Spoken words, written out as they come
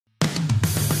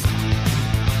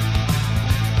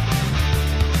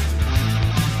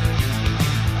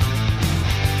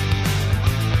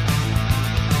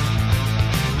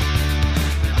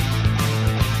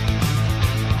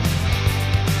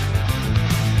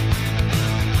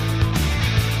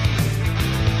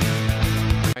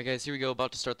guys, here we go,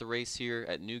 about to start the race here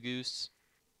at New Goose.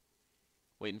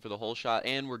 Waiting for the hole shot,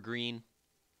 and we're green.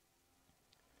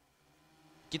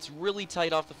 Gets really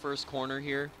tight off the first corner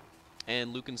here,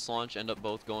 and Luke and Slaunch end up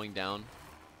both going down.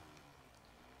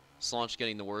 Slaunch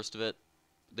getting the worst of it.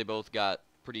 They both got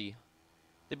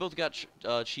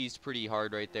cheesed pretty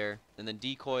hard right there. And then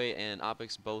Decoy and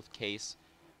Opix both case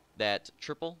that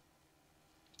triple.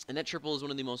 And that triple is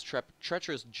one of the most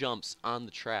treacherous jumps on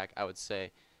the track, I would say.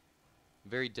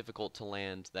 Very difficult to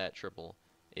land that triple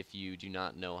if you do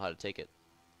not know how to take it.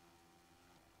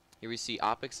 Here we see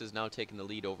Opix is now taking the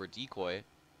lead over Decoy.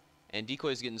 And Decoy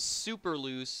is getting super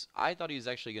loose. I thought he was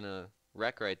actually going to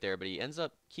wreck right there, but he ends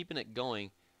up keeping it going.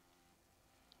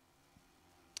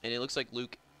 And it looks like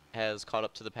Luke has caught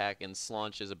up to the pack, and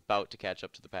Slaunch is about to catch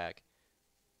up to the pack.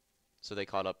 So they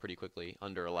caught up pretty quickly,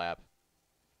 under a lap.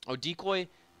 Oh, Decoy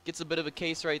gets a bit of a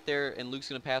case right there, and Luke's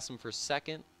going to pass him for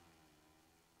second.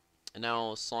 And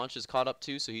now Slaunch is caught up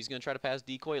too, so he's going to try to pass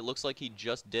Decoy. It looks like he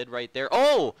just did right there.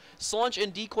 Oh! Slaunch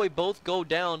and Decoy both go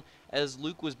down as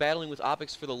Luke was battling with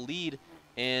Opix for the lead.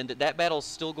 And that battle's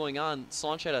still going on.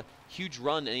 Slaunch had a huge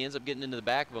run, and he ends up getting into the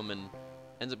back of him and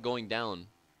ends up going down.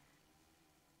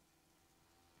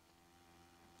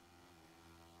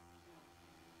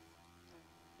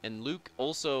 And Luke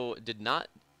also did not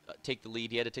take the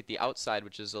lead. He had to take the outside,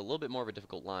 which is a little bit more of a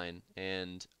difficult line.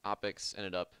 And Opix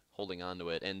ended up holding on to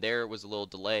it, and there was a little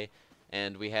delay,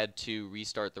 and we had to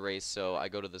restart the race. So I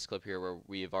go to this clip here where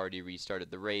we have already restarted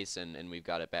the race, and we've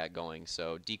got it back going.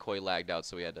 So Decoy lagged out,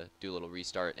 so we had to do a little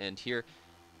restart. And here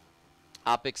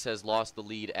Opix has lost the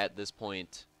lead at this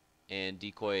point, and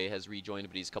Decoy has rejoined,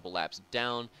 but he's a couple laps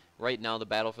down. Right now the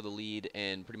battle for the lead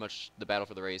and pretty much the battle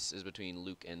for the race is between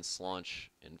Luke and Slaunch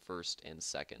in first and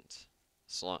second.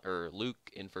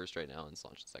 Luke in first right now and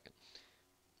Slaunch in second.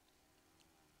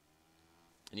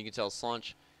 And you can tell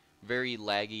Slaunch very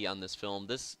laggy on this film.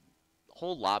 This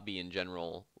whole lobby in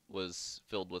general was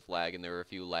filled with lag, and there were a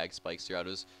few lag spikes throughout.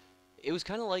 It was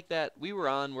kind of like that. We were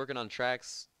working on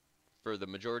tracks for the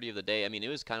majority of the day. I mean, it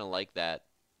was kind of like that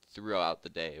throughout the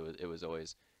day. It was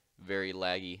always very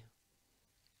laggy.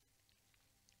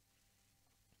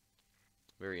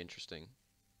 Very interesting.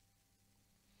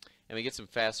 And we get some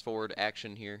fast forward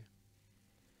action here.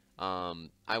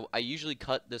 I usually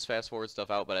cut this fast forward stuff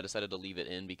out, but I decided to leave it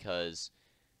in because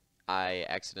I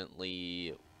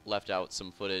accidentally left out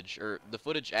some footage, or the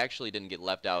footage actually didn't get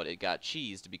left out. It got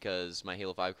cheesed because my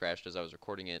Halo 5 crashed as I was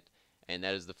recording it, and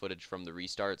that is the footage from the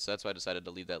restart. So that's why I decided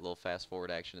to leave that little fast forward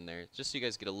action in there, just so you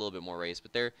guys get a little bit more race.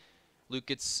 But there, Luke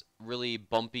gets really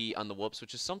bumpy on the whoops,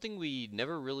 which is something we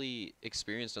never really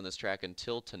experienced on this track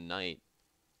until tonight,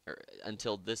 or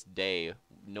until this day.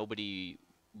 Nobody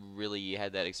really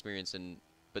had that experience,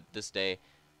 but this day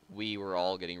we were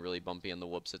all getting really bumpy on the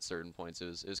whoops at certain points. It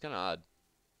was kind of odd.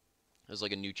 It was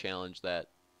like a new challenge that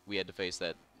we had to face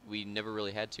that we never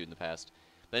really had to in the past.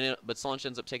 But Slaunch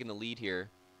ends up taking the lead here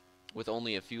with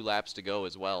only a few laps to go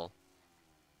as well.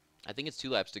 I think it's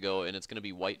 2 laps to go, and it's going to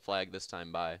be white flag this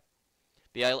time by.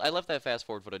 But yeah, I left that fast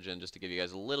forward footage in just to give you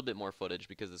guys a little bit more footage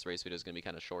because this race video is going to be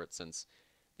kind of short since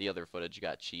the other footage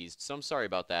got cheesed. So I'm sorry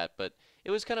about that, but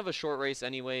it was kind of a short race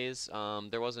anyways.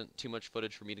 There wasn't too much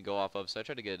footage for me to go off of, so I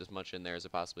tried to get as much in there as I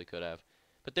possibly could have.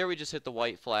 But there we just hit the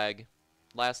white flag.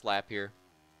 Last lap here.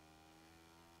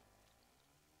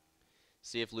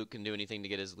 See if Luke can do anything to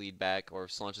get his lead back, or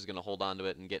if Slaunch is going to hold on to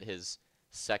it and get his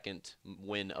second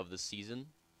win of the season.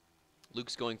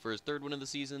 Luke's going for his 3rd win of the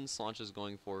season. Slaunch is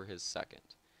going for his 2nd.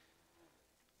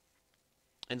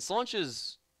 And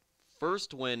Slaunch's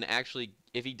first win, actually,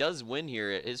 if he does win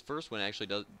here, his first win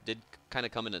actually did kind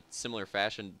of come in a similar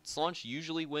fashion. Slaunch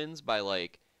usually wins by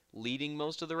like leading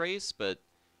most of the race, but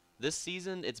this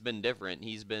season it's been different.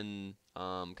 He's been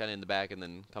kind of in the back and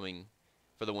then coming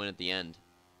for the win at the end,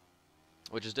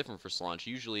 which is different for Slaunch.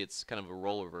 Usually it's kind of a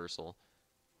role reversal.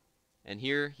 And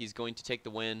here he's going to take the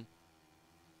win.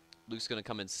 Luke's going to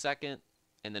come in 2nd,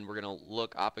 and then we're going to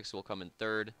look. Opix will come in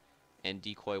 3rd, and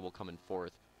Decoy will come in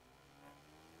 4th.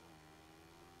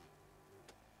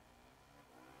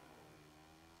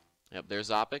 Yep, there's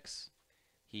Opix.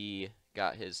 He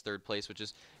got his 3rd place, which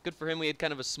is good for him. We had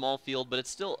kind of a small field, but it's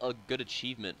still a good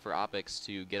achievement for Opix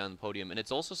to get on the podium, and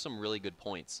it's also some really good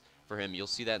points for him. You'll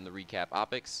see that in the recap.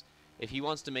 Opix, if he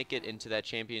wants to make it into that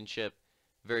championship,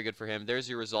 very good for him. There's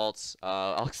your results.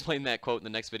 I'll explain that quote in the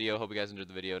next video. Hope you guys enjoyed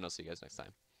the video, and I'll see you guys next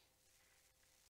time.